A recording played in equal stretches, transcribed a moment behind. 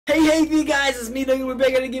Hey there guys, it's me Logan. We're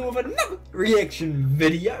back at it again with another reaction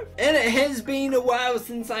video. And it has been a while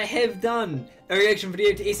since I have done a reaction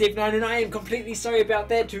video to SF9, and I am completely sorry about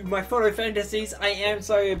that. To my photo fantasies, I am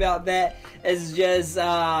sorry about that. It's just,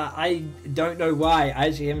 I don't know why I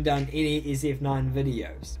actually haven't done any SF9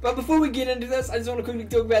 videos. But before we get into this, I just want to quickly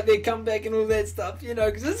talk about their comeback and all that stuff, you know,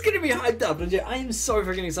 because it's going to be hyped up. And I am so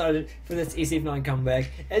freaking excited for this SF9 comeback.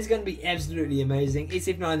 It's going to be absolutely amazing.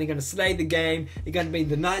 SF9, they're going to slay the game. They're going to be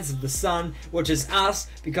the Knights of the Sun, which is us,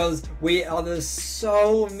 because we are the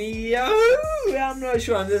SOO. I'm not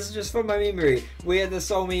sure, this is just from my memory. We are the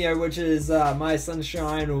SOO, which is my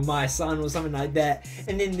sunshine or my sun or something like that.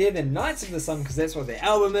 And then they're the Knights of the Sun, because that's what their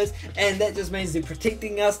album is. And that just means they're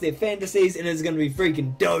protecting us, their fantasies, and it's going to be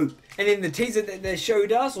freaking dope. And then the teaser that they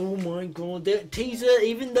showed us, oh my god, that teaser,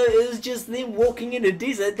 even though it was just them walking in a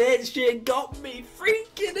desert, that shit got me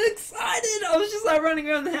freaking excited. I was just like running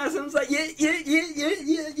around the house and I was like, yeah,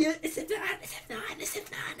 SF9.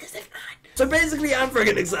 So basically, I'm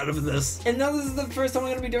freaking excited for this. And now this is the first time I'm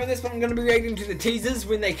going to be doing this, but I'm going to be reacting to the teasers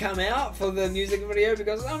when they come out for the music video,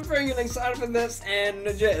 because I'm freaking excited for this. And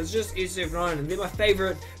it's just SF9, and they're my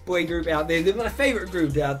favorite boy group out there. They're my favorite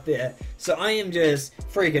group out there. So I am just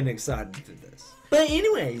freaking excited for this. But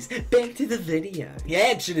anyways, back to the video.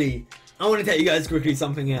 Yeah, actually, I want to tell you guys quickly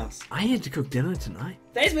something else. I had to cook dinner tonight.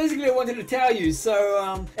 That's basically what I wanted to tell you.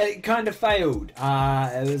 So, it kind of failed.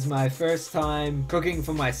 It was my first time cooking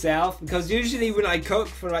for myself, because usually when I cook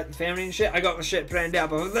for like the family and shit, I got my shit planned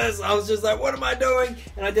out. But with this, I was just like, what am I doing?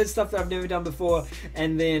 And I did stuff that I've never done before,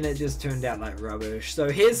 and then it just turned out like rubbish. So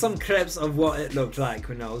here's some clips of what it looked like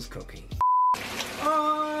when I was cooking.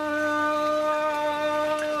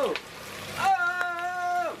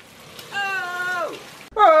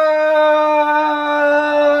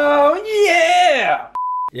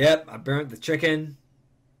 Yep, I burnt the chicken,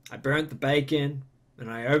 I burnt the bacon, and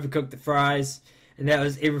I overcooked the fries, and that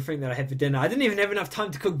was everything that I had for dinner. I didn't even have enough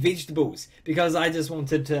time to cook vegetables, because I just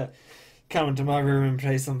wanted to come into my room and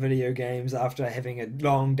play some video games after having a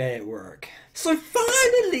long day at work. So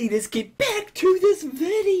finally, let's get back to this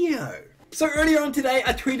video. So earlier on today,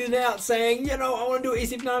 I tweeted out saying, you know, I want to do an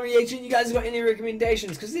SF9 reaction. You guys got any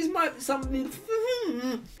recommendations? Because there might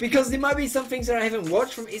be some things that I haven't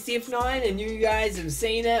watched from SF9 and you guys have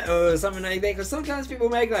seen it or something like that. Because sometimes people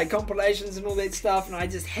make like compilations and all that stuff, and I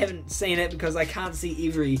just haven't seen it because I can't see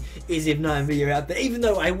every SF9 video out there. Even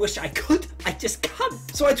though I wish I could, I just can't.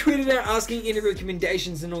 So I tweeted out asking any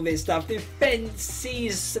recommendations and all that stuff. Then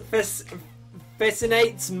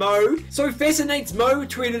Fascinates Mo. So Fascinates Mo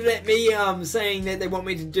tweeted at me saying that they want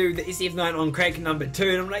me to do the SF9 on crack number 2,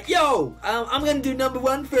 and I'm like, yo, I'm gonna do number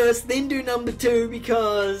 1 first, then do number 2,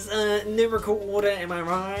 because numerical order, am I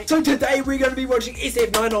right? So today we're gonna be watching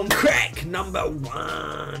SF9 on crack number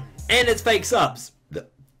 1, and it's fake subs.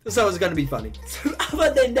 So it's gonna be funny. So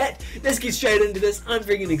other than that, let's get straight into this. I'm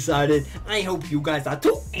freaking excited. I hope you guys are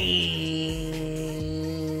too. And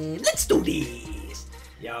let's do this.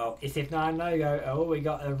 Yo, SF9 logo. Oh, we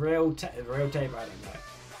got a real tape. I don't know.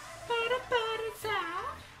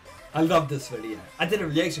 I love this video. I did a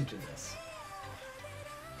reaction to this.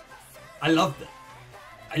 I loved it.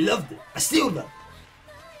 I still love it.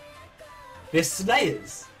 They're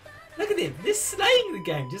slayers. Look at them. They're slaying the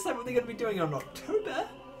game, just like what they're going to be doing in October.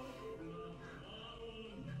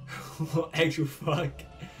 What actual fuck?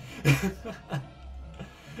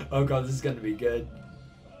 Oh god, this is going to be good.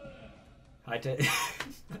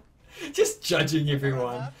 Just judging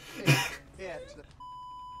everyone.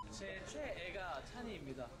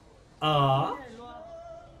 Fuck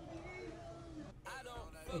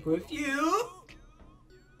with you.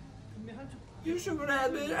 You should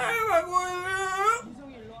have been.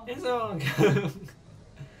 It's on.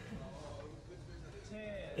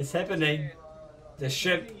 It's happening. The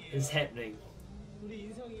ship is happening.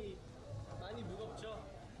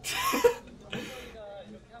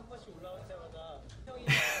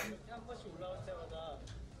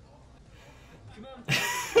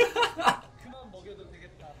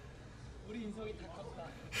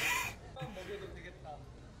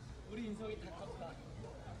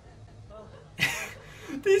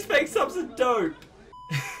 These fake subs are dope.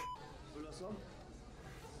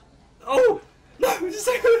 Oh no!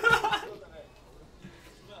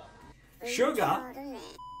 Sugar.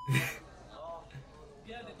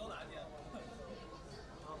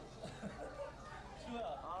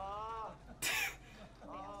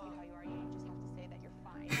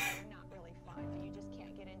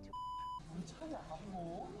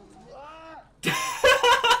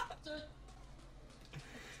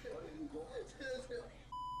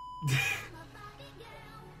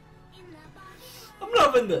 I'm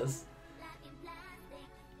loving this.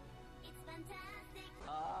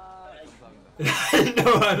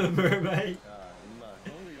 No, I'm a mermaid.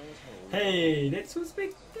 Hey, that's what's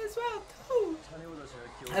big as well too.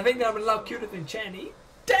 I think that I'm a lot cuter than Channy.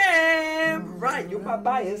 Damn right, you're my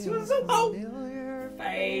bias. You're so familiar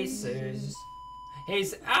faces.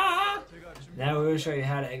 He's Now we'll show you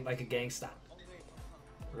how to act like a gangster.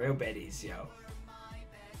 Real baddies, yo.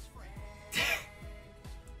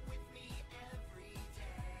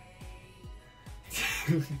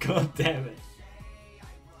 God damn it.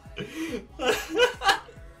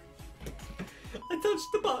 I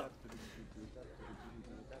touched the button.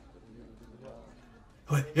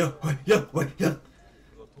 Wait, yeah.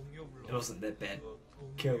 It wasn't that bad.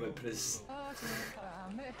 Kelvin, please.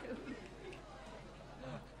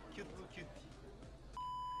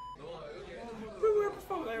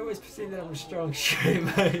 I always perceive that I'm a strong straight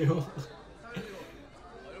male.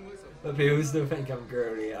 But people still think I'm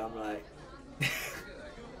girly. I'm like...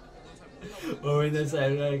 Or when they say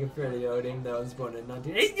like a pretty old thing that was born in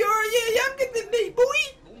 1980, you're younger than me, boy!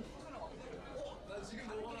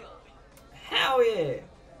 Hell yeah!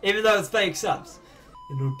 Even though it's fake subs.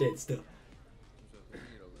 And no dead stuff.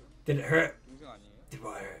 Did it hurt? Did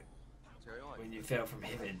what hurt? When you fell from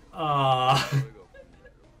heaven. Aww.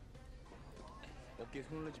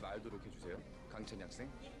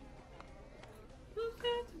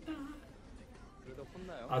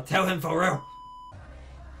 I'll tell him for real.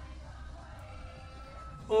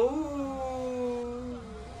 Oh.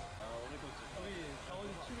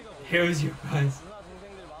 Here's your prize.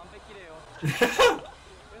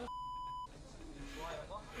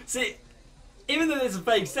 See, even though there's a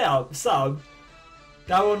fake sub,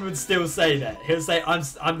 that one would still say that. He'll say,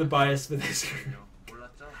 I'm the bias for this group.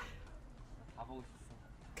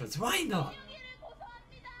 Cause why not?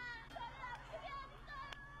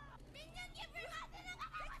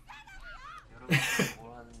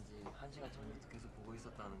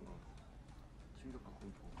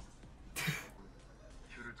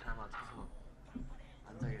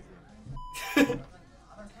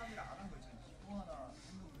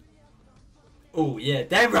 Oh yeah,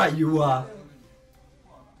 damn right you are.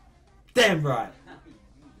 Damn right.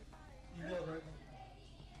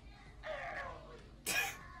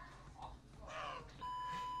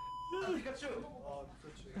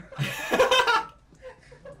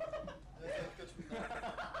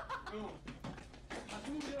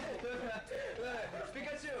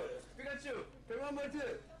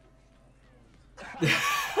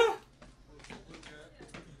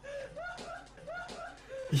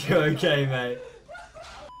 You okay, mate?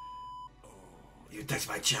 Oh, you touch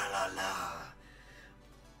my cha-la-la.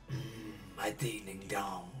 My ding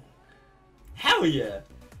dong. Hell yeah!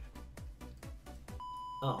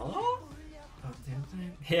 Aww.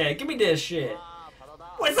 Here, give me this shit.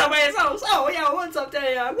 What's up, assholes? Oh, yeah, what's up,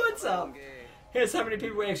 there? What's up? Here's how many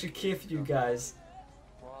people actually care for you guys.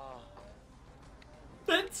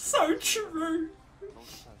 That's so true.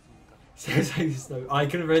 Seriously, slow. I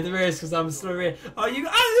couldn't read the rest because I'm slow read. Oh,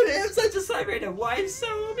 I'm such a slow reader. Why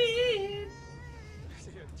so mean?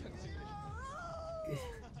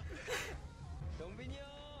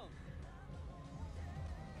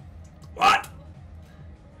 What?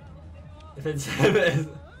 If it's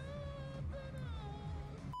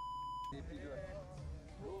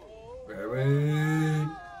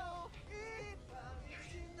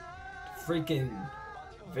freaking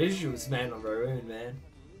visuals, man, on Maroon, man.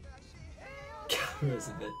 Cameras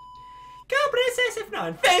a bit. God, but it's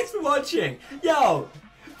SF9. Thanks for watching. Yo,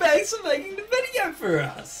 thanks for making the video for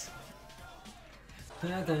us.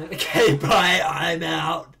 Okay, bye. I'm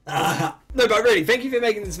out. No, but really, thank you for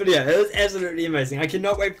making this video. It was absolutely amazing. I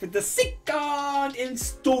cannot wait for the second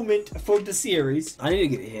installment for the series. I need to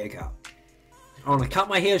get a haircut. I want to cut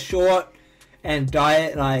my hair short and dye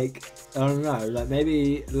it like, I don't know, like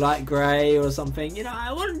maybe light grey or something. You know,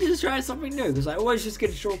 I wanted to just try something new because I always just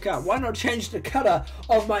get a short cut. Why not change the colour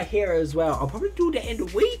of my hair as well? I'll probably do that in the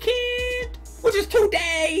weekend, which is 2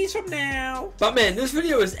 days from now. But man, this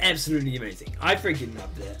video was absolutely amazing. I freaking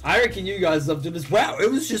loved it. I reckon you guys loved it as well.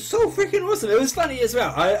 It was just so freaking awesome. It was funny as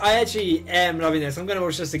well. I actually am loving this. I'm going to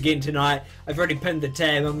watch this again tonight. I've already pinned the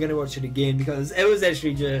tab. I'm going to watch it again because it was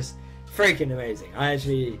actually just freaking amazing. I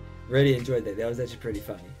actually really enjoyed that. That was actually pretty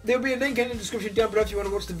funny. There'll be a link in the description down below if you want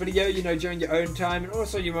to watch the video, you know, during your own time. And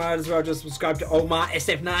also you might as well just subscribe to Omar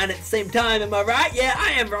SF9 at the same time. Am I right? Yeah,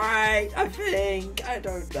 I am right. I think. I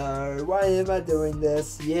don't know. Why am I doing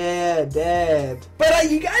this? Yeah, Dad. But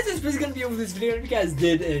you guys, that's basically going to be all for this video. If you guys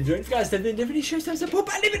did enjoy it, if you guys did, then definitely show some support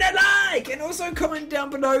by leaving a like. And also comment down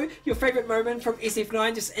below your favourite moment from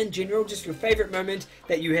SF9, just in general, just your favourite moment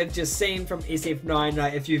that you have just seen from SF9.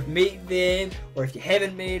 Like if you've met them or if you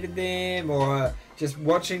haven't met them. them or just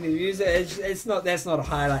watching the music. That's not a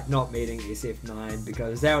highlight, not meeting SF9,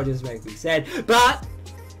 because that would just make me sad. But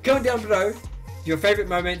comment down below your favourite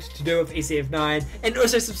moment to do with SF9, and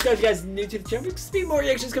also subscribe if you guys are new to the channel, because there'll be more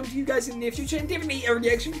reactions coming to you guys in the near future, and definitely a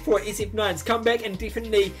reaction for SF9's comeback, and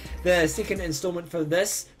definitely the second installment for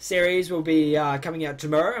this series will be coming out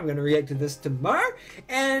tomorrow. I'm going to react to this tomorrow,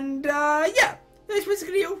 and yeah, that's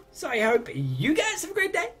basically all. So I hope you guys have a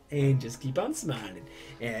great day, and just keep on smiling,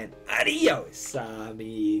 and adios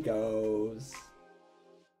amigos.